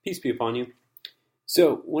Peace be upon you.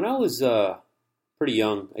 So, when I was pretty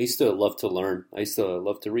young, I used to love to learn. I used to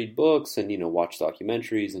love to read books and watch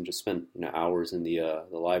documentaries and just spend hours in the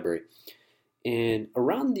library. And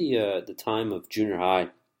around the time of junior high,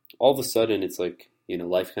 all of a sudden it's like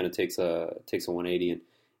life kind of takes a 180, and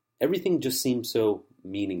everything just seems so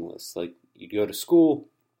meaningless. Like you'd go to school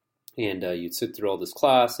and you'd sit through all this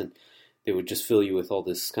class, and they would just fill you with all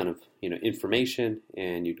this kind of information,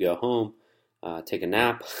 and you'd go home, take a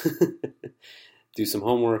nap, do some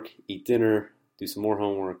homework, eat dinner, do some more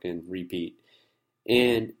homework, and repeat.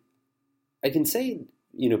 And I can say,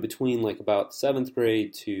 between like about seventh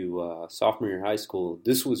grade to sophomore year of high school,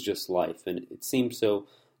 this was just life, and it seemed so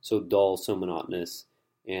dull, so monotonous,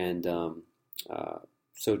 and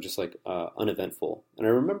so just like uneventful. And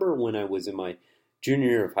I remember when I was in my junior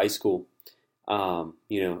year of high school,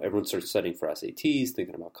 everyone started studying for SATs,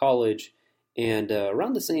 thinking about college, and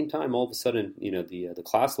around the same time, all of a sudden, the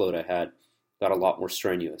class load I had got a lot more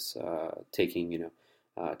strenuous, taking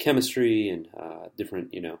chemistry and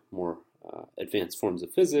different more advanced forms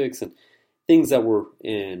of physics and things that were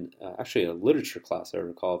in actually a literature class I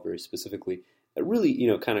recall very specifically that really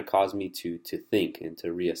kind of caused me to think and to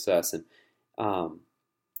reassess. And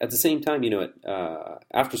at the same time,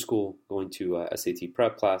 after school, going to SAT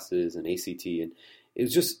prep classes and ACT, and it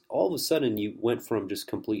was just all of a sudden you went from just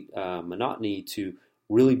complete monotony to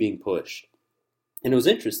really being pushed. And it was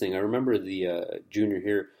interesting. I remember the junior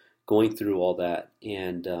year going through all that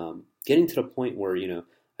and getting to the point where,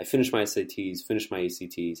 I finished my SATs, finished my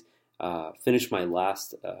ACTs, finished my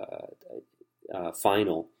last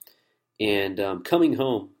final, and coming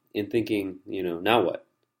home and thinking, now what?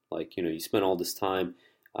 Like, you spent all this time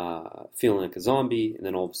feeling like a zombie, and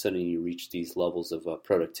then all of a sudden you reach these levels of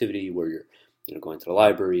productivity where you're, going to the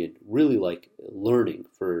library and really like learning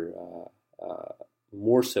for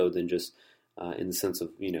more so than just in the sense of,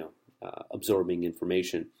 absorbing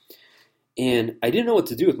information. And I didn't know what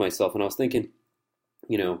to do with myself, and I was thinking,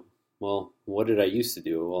 well, what did I used to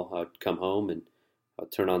do? Well, I'd come home and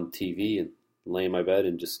I'd turn on the TV and lay in my bed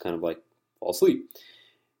and just kind of like fall asleep.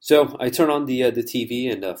 So I turn on the TV,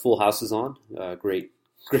 and Full House is on, great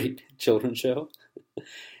children's show.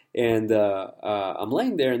 And I'm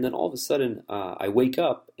laying there, and then all of a sudden I wake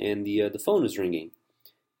up, and the phone is ringing,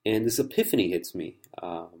 and this epiphany hits me,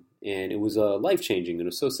 and it was life changing, and it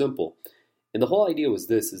was so simple. And the whole idea was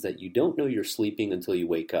this: is that you don't know you're sleeping until you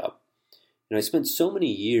wake up. And I spent so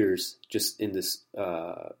many years just in this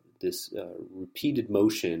repeated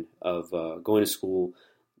motion of going to school,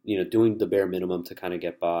 doing the bare minimum to kind of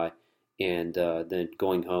get by, and then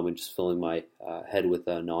going home and just filling my head with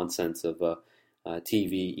nonsense of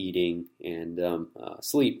TV, eating, and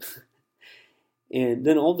sleep. And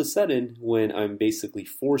then all of a sudden, when I'm basically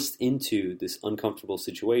forced into this uncomfortable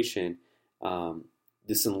situation,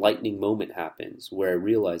 this enlightening moment happens where I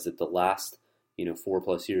realize that the last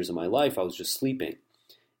 4+ years of my life, I was just sleeping.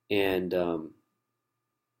 And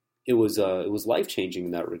it was life-changing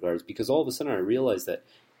in that regards, because all of a sudden I realized that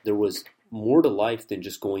there was more to life than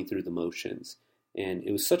just going through the motions. And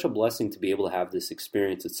it was such a blessing to be able to have this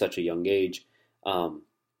experience at such a young age.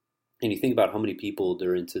 And you think about how many people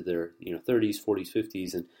they're into their 30s, 40s,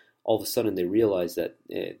 50s, and all of a sudden they realize that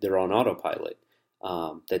they're on autopilot,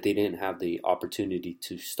 that they didn't have the opportunity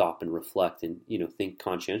to stop and reflect and think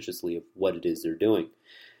conscientiously of what it is they're doing.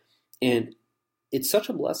 And it's such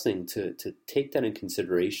a blessing to take that in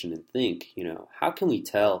consideration and think, how can we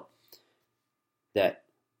tell that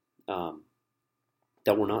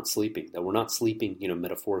that we're not sleeping,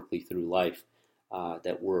 metaphorically through life,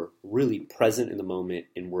 that we're really present in the moment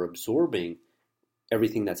and we're absorbing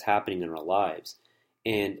everything that's happening in our lives.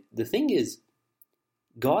 And the thing is,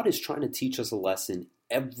 God is trying to teach us a lesson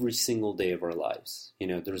every single day of our lives.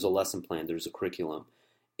 There's a lesson plan, there's a curriculum.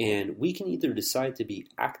 And we can either decide to be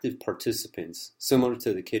active participants, similar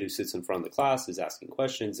to the kid who sits in front of the class, is asking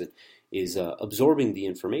questions and is absorbing the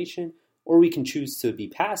information, or we can choose to be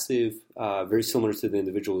passive, very similar to the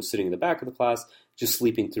individual who's sitting in the back of the class, just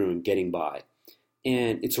sleeping through and getting by.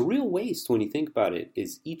 And it's a real waste when you think about it,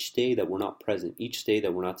 is each day that we're not present, each day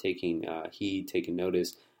that we're not taking heed, taking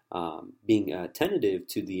notice, being attentive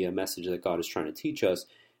to the message that God is trying to teach us,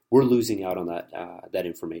 we're losing out on that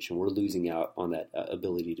information. We're losing out on that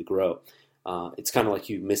ability to grow. It's kind of like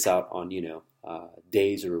you miss out on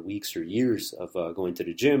days or weeks or years of going to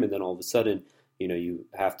the gym, and then all of a sudden you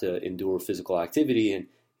have to endure physical activity, and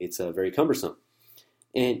it's very cumbersome.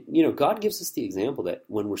 And God gives us the example that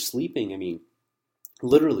when we're sleeping,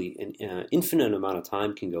 literally an infinite amount of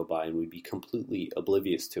time can go by and we'd be completely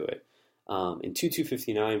oblivious to it. In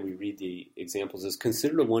 2259, we read the examples as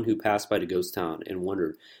consider the one who passed by the ghost town and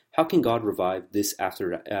wondered, how can God revive this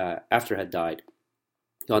after had died?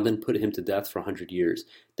 God then put him to death for 100 years,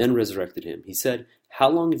 then resurrected him. He said, how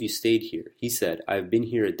long have you stayed here? He said, I have been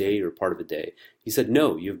here a day or part of a day. He said,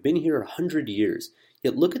 no, you have been here 100 years.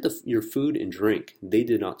 Yet look at your food and drink. They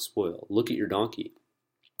did not spoil. Look at your donkey.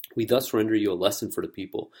 We thus render you a lesson for the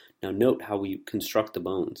people. Now note how we construct the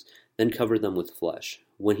bones, then cover them with flesh.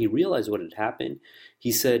 When he realized what had happened,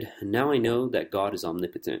 he said, now I know that God is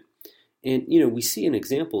omnipotent. And, we see an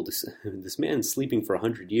example, this man sleeping for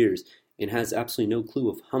 100 years and has absolutely no clue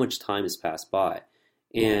of how much time has passed by.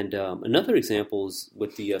 And another example is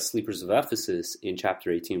with the sleepers of Ephesus in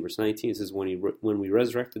chapter 18, verse 19. It says, when we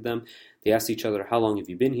resurrected them, they asked each other, how long have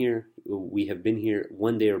you been here? We have been here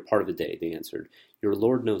 1 day or part of a day, they answered. Your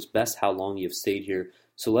Lord knows best how long you have stayed here.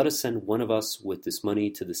 So let us send one of us with this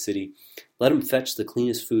money to the city. Let him fetch the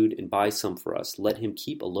cleanest food and buy some for us. Let him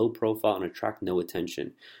keep a low profile and attract no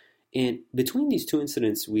attention. And between these two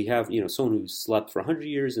incidents, we have someone who slept for 100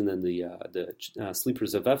 years, and then the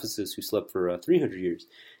sleepers of Ephesus who slept for 300 years.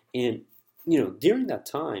 And during that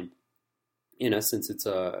time, in essence, it's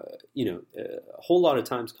a whole lot of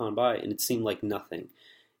time's gone by, and it seemed like nothing.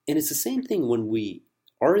 And it's the same thing when we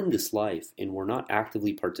are in this life and we're not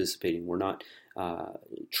actively participating. We're not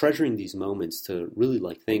treasuring these moments to really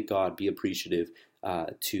thank God, be appreciative,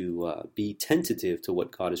 to be tentative to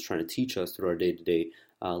what God is trying to teach us through our day-to-day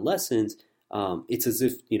lessons. It's as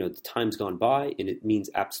if the time's gone by and it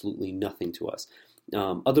means absolutely nothing to us.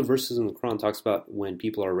 Other verses in the Quran talks about when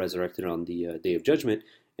people are resurrected on the day of judgment,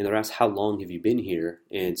 and they're asked, how long have you been here?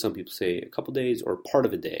 And some people say a couple days or part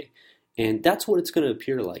of a day. And that's what it's going to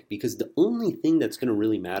appear like, because the only thing that's going to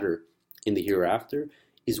really matter in the hereafter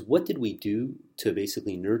is what did we do to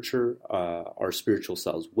basically nurture our spiritual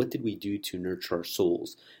selves? What did we do to nurture our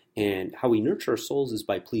souls? And how we nurture our souls is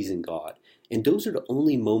by pleasing God. And those are the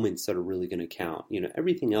only moments that are really going to count.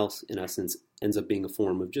 Everything else, in essence, ends up being a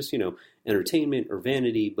form of just, entertainment or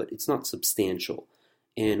vanity, but it's not substantial.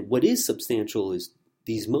 And what is substantial is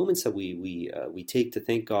these moments that we take to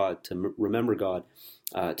thank God, to remember God,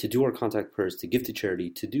 to do our contact prayers, to give to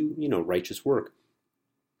charity, to do, righteous work.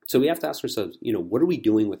 So we have to ask ourselves, what are we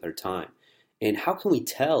doing with our time? And how can we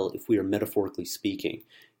tell if we are metaphorically speaking?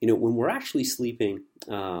 When we're actually sleeping,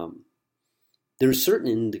 there are certain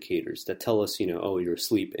indicators that tell us, oh, you're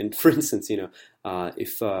asleep. And for instance,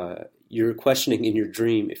 if you're questioning in your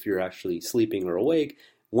dream if you're actually sleeping or awake,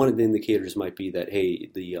 one of the indicators might be that, hey,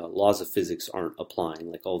 the laws of physics aren't applying.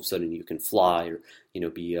 Like all of a sudden you can fly or,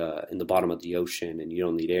 be in the bottom of the ocean and you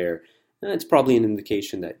don't need air. It's probably an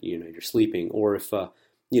indication that, you're sleeping. Or if,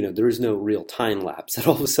 there is no real time lapse, that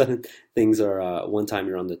all of a sudden things are, one time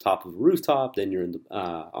you're on the top of a rooftop, then you're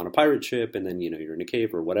on a pirate ship, and then, you're in a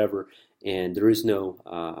cave or whatever, and there is no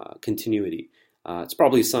continuity. It's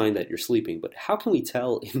probably a sign that you're sleeping. But how can we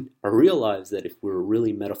tell in our real lives that if we're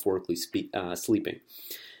really metaphorically sleeping?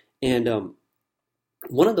 And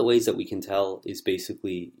one of the ways that we can tell is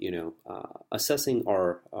basically, assessing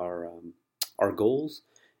our goals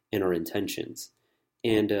and our intentions.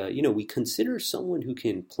 And, we consider someone who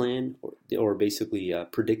can plan or basically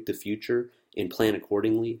predict the future and plan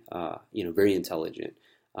accordingly, very intelligent.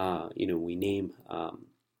 We name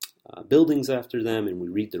buildings after them, and we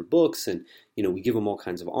read their books, and, we give them all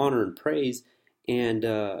kinds of honor and praise. And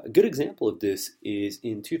a good example of this is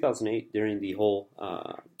in 2008, during the whole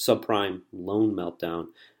subprime loan meltdown.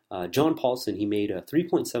 John Paulson, he made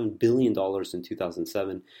 $3.7 billion in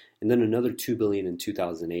 2007, and then another $2 billion in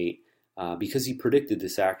 2008. Because he predicted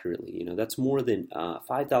this accurately. That's more than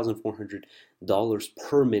 $5,400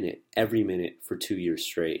 per minute, every minute for 2 years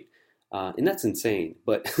straight. And that's insane.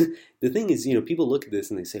 But the thing is, people look at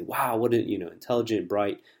this and they say, wow, what an intelligent,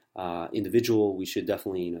 bright individual. We should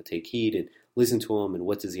definitely take heed and listen to him, and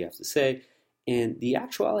what does he have to say? And the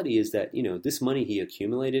actuality is that, this money he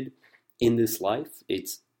accumulated in this life,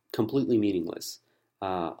 it's completely meaningless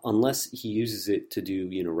unless he uses it to do,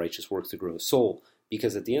 righteous works to grow his soul.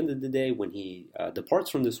 Because at the end of the day, when he departs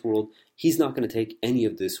from this world, he's not going to take any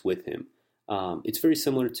of this with him. It's very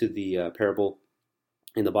similar to the parable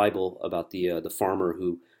in the Bible about the farmer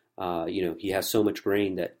who, he has so much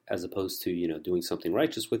grain that as opposed to, doing something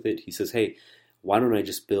righteous with it, he says, hey, why don't I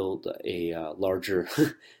just build a larger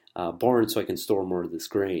barn so I can store more of this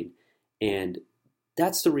grain? And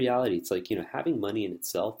that's the reality. It's like, having money in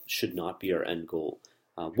itself should not be our end goal.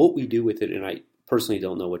 What we do with it, and I personally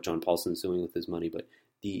don't know what John Paulson's doing with his money, but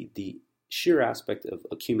the sheer aspect of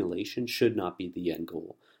accumulation should not be the end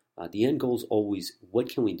goal. The end goal is always, what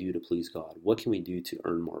can we do to please God? What can we do to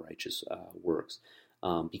earn more righteous works?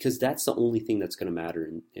 because that's the only thing that's going to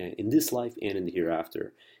matter in this life and in the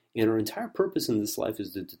hereafter. And our entire purpose in this life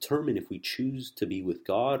is to determine if we choose to be with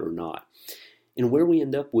God or not. And where we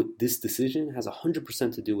end up with this decision has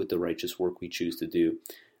 100% to do with the righteous work we choose to do.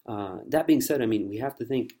 That being said, I mean, we have to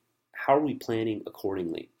think, how are we planning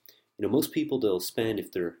accordingly? Most people, they'll spend,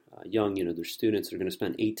 if they're young, they're students, they're going to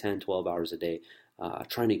spend 8, 10, 12 hours a day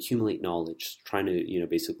trying to accumulate knowledge, trying to,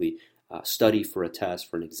 basically study for a test,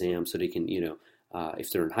 for an exam, so they can, if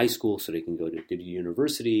they're in high school, so they can go to a good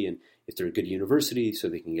university, and if they're a good university, so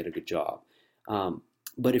they can get a good job.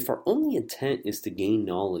 But if our only intent is to gain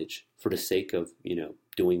knowledge for the sake of,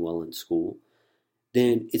 doing well in school,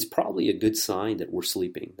 then it's probably a good sign that we're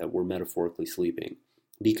sleeping, that we're metaphorically sleeping,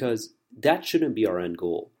 because that shouldn't be our end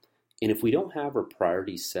goal. And if we don't have our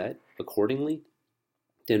priorities set accordingly,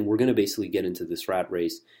 then we're going to basically get into this rat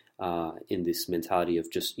race in this mentality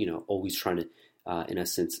of just, always trying to, in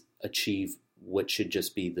essence, achieve what should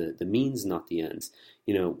just be the means, not the ends.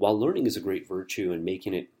 While learning is a great virtue and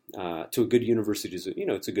making it to a good university is,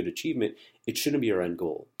 it's a good achievement, it shouldn't be our end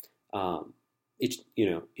goal.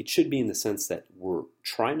 It should be in the sense that we're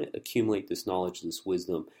trying to accumulate this knowledge, this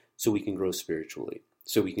wisdom, so we can grow spiritually,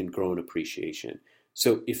 so we can grow in appreciation.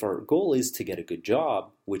 So if our goal is to get a good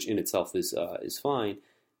job, which in itself is fine,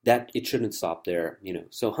 that it shouldn't stop there.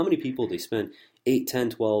 So how many people, they spend 8,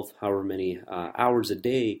 10, 12, however many hours a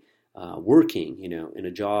day working, in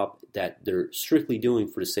a job that they're strictly doing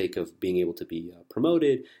for the sake of being able to be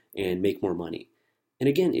promoted and make more money. And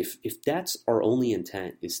again, if that's our only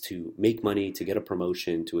intent, is to make money, to get a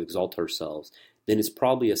promotion, to exalt ourselves, then it's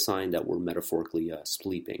probably a sign that we're metaphorically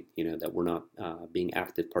sleeping, that we're not being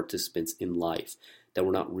active participants in life, that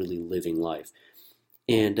we're not really living life.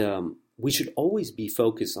 And we should always be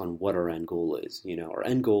focused on what our end goal is. Our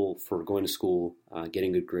end goal for going to school,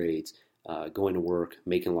 getting good grades, going to work,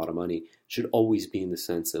 making a lot of money, should always be in the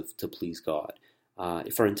sense of to please God.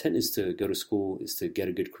 If our intent is to go to school, is to get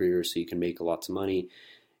a good career so you can make lots of money,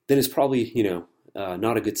 then it's probably,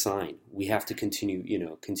 not a good sign. We have to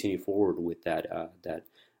continue forward with that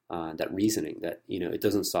reasoning, that, it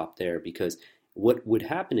doesn't stop there, because what would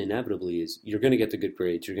happen inevitably is you're going to get the good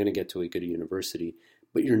grades, you're going to get to a good university,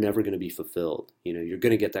 but you're never going to be fulfilled. You're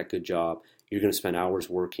going to get that good job, you're going to spend hours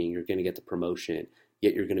working, you're going to get the promotion,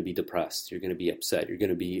 yet you're going to be depressed, you're going to be upset, you're going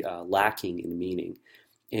to be lacking in meaning.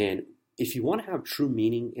 And if you want to have true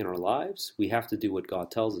meaning in our lives, we have to do what God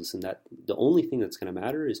tells us, and that the only thing that's going to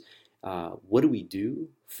matter is what do we do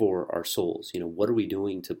for our souls? What are we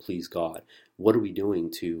doing to please God? What are we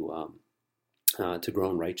doing to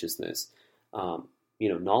grow in righteousness?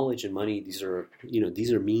 Knowledge and money, these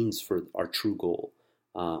are means for our true goal.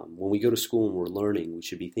 When we go to school and we're learning, we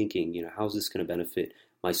should be thinking, how's this going to benefit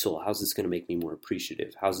my soul? How's this going to make me more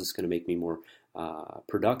appreciative? How's this going to make me more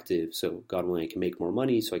productive? So God willing, I can make more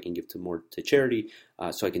money, so I can give more to charity,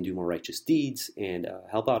 so I can do more righteous deeds and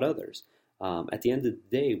help out others. At the end of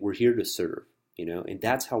the day, we're here to serve, and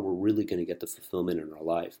that's how we're really going to get the fulfillment in our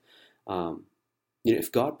life.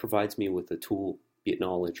 If God provides me with a tool, be it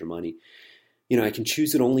knowledge or money, I can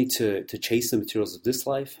choose it only to chase the materials of this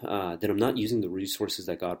life, then I'm not using the resources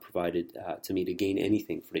that God provided to me to gain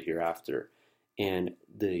anything for the hereafter. And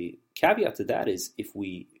the caveat to that is, if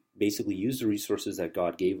we basically use the resources that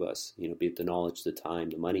God gave us, be it the knowledge, the time,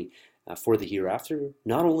 the money, for the hereafter,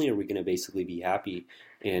 not only are we going to basically be happy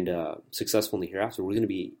and successful in the hereafter, we're going to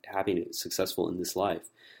be happy and successful in this life.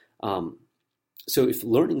 So if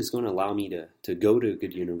learning is going to allow me to go to a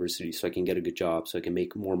good university so I can get a good job, so I can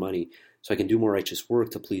make more money, so I can do more righteous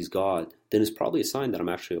work to please God, then it's probably a sign that I'm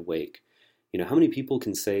actually awake. How many people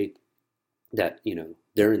can say that,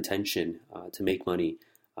 their intention to make money,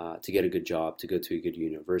 to get a good job, to go to a good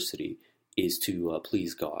university is to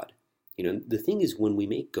please God? The thing is, when we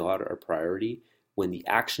make God our priority, when the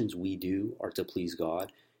actions we do are to please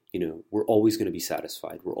God, we're always going to be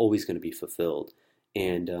satisfied. We're always going to be fulfilled.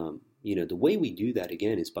 And, the way we do that,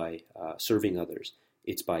 again, is by serving others.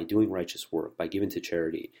 It's by doing righteous work, by giving to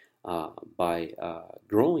charity, by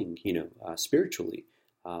growing, spiritually,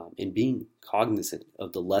 and being cognizant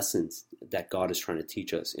of the lessons that God is trying to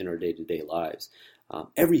teach us in our day-to-day lives.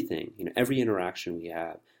 Everything, every interaction we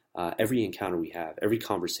have, every encounter we have, every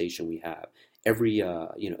conversation we have, every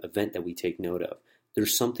event that we take note of,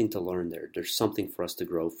 there's something to learn there. There's something for us to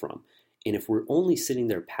grow from. And if we're only sitting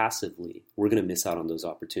there passively, we're going to miss out on those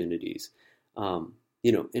opportunities. And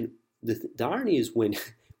the irony is, when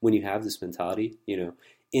you have this mentality,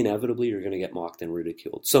 inevitably you're going to get mocked and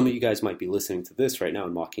ridiculed. Some of you guys might be listening to this right now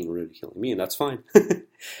and mocking and ridiculing me, and that's fine.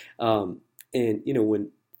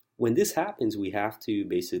 When this happens, we have to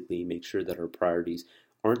basically make sure that our priorities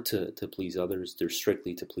aren't to please others, they're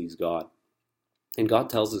strictly to please God. And God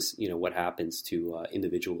tells us, what happens to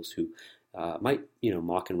individuals who might,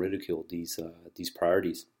 mock and ridicule these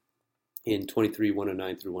priorities. In 23,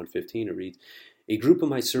 109 through 115, it reads, "A group of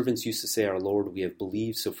my servants used to say, 'Our Lord, we have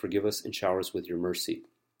believed, so forgive us and shower us with your mercy.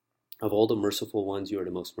 Of all the merciful ones, you are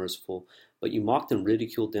the most merciful. But you mocked and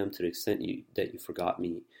ridiculed them to the extent that you forgot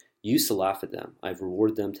me. You used to laugh at them. I have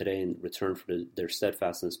rewarded them today in return for their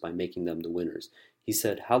steadfastness by making them the winners.' He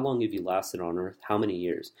said, 'How long have you lasted on earth? How many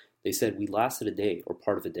years?' They said, 'We lasted a day or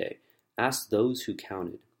part of a day.' Ask those who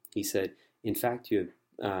counted." He said, "In fact, you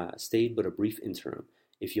have stayed but a brief interim.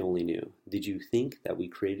 If you only knew. Did you think that we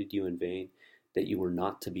created you in vain, that you were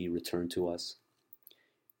not to be returned to us?"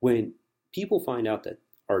 When people find out that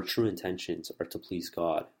our true intentions are to please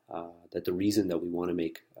God, that the reason that we want to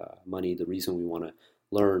make money, the reason we want to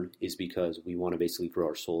learn is because we want to basically grow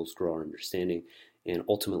our souls, grow our understanding, and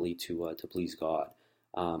ultimately to please God.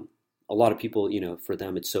 A lot of people, for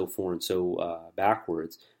them it's so foreign, so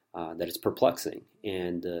backwards, that it's perplexing.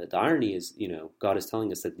 And the irony is, God is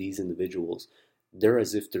telling us that these individuals, they're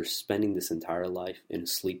as if they're spending this entire life in a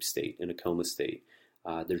sleep state, in a coma state.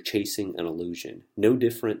 They're chasing an illusion, no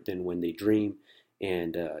different than when they dream.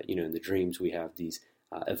 And, in the dreams we have these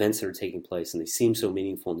events that are taking place and they seem so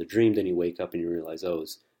meaningful in the dream. Then you wake up and you realize, oh,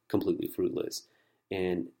 it's completely fruitless.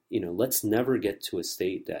 And, let's never get to a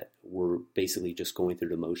state that we're basically just going through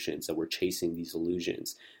the motions, that we're chasing these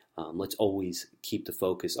illusions. Let's always keep the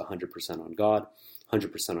focus 100% on God,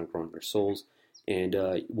 100% on growing our souls. And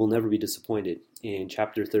we'll never be disappointed. In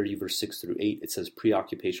chapter 30, verse 6 through 8, it says,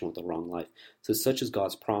 "Preoccupation with the wrong life. So such is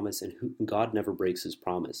God's promise, and God never breaks his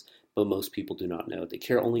promise. But most people do not know. They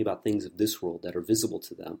care only about things of this world that are visible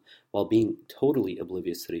to them, while being totally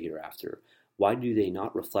oblivious to the hereafter. Why do they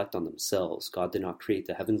not reflect on themselves? God did not create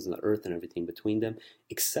the heavens and the earth and everything between them,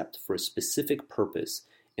 except for a specific purpose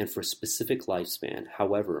and for a specific lifespan.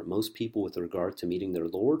 However, most people with regard to meeting their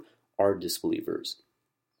Lord are disbelievers."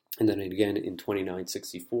 And then again in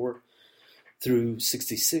 29:64 through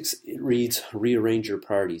 66, it reads, "Rearrange your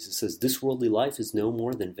priorities." It says, "This worldly life is no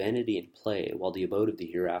more than vanity and play, while the abode of the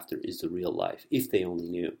hereafter is the real life, if they only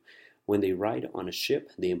knew. When they ride on a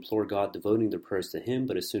ship, they implore God, devoting their prayers to him,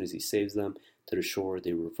 but as soon as he saves them to the shore,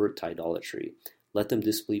 they revert to idolatry. Let them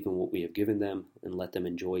disbelieve in what we have given them, and let them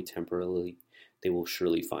enjoy temporarily. They will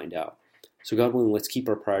surely find out." So God willing, let's keep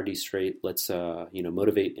our priorities straight. Let's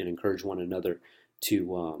motivate and encourage one another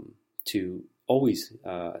to always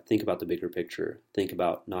think about the bigger picture. Think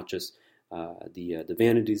about not just the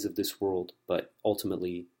vanities of this world, but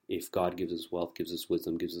ultimately, if God gives us wealth, gives us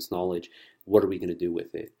wisdom, gives us knowledge, what are we going to do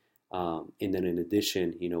with it? And then in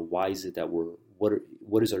addition, why is it that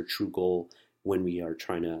what is our true goal when we are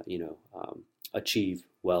trying to achieve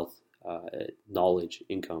wealth, knowledge,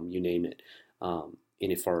 income, you name it. And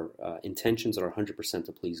if our intentions are 100%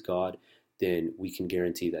 to please God, then we can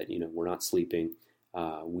guarantee that we're not sleeping.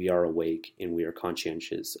 We are awake and we are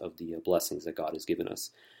conscientious of the blessings that God has given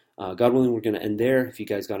us. God willing, we're going to end there. If you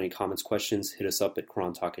guys got any comments, questions, hit us up at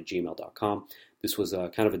qurantalk@gmail.com. This was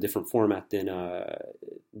kind of a different format than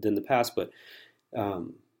the past, but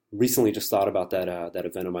recently just thought about that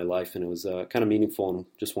event in my life, and it was kind of meaningful, and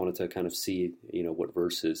just wanted to kind of see what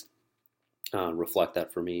verses reflect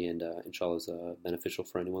that for me, and inshallah is beneficial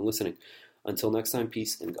for anyone listening. Until next time,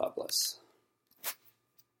 peace and God bless.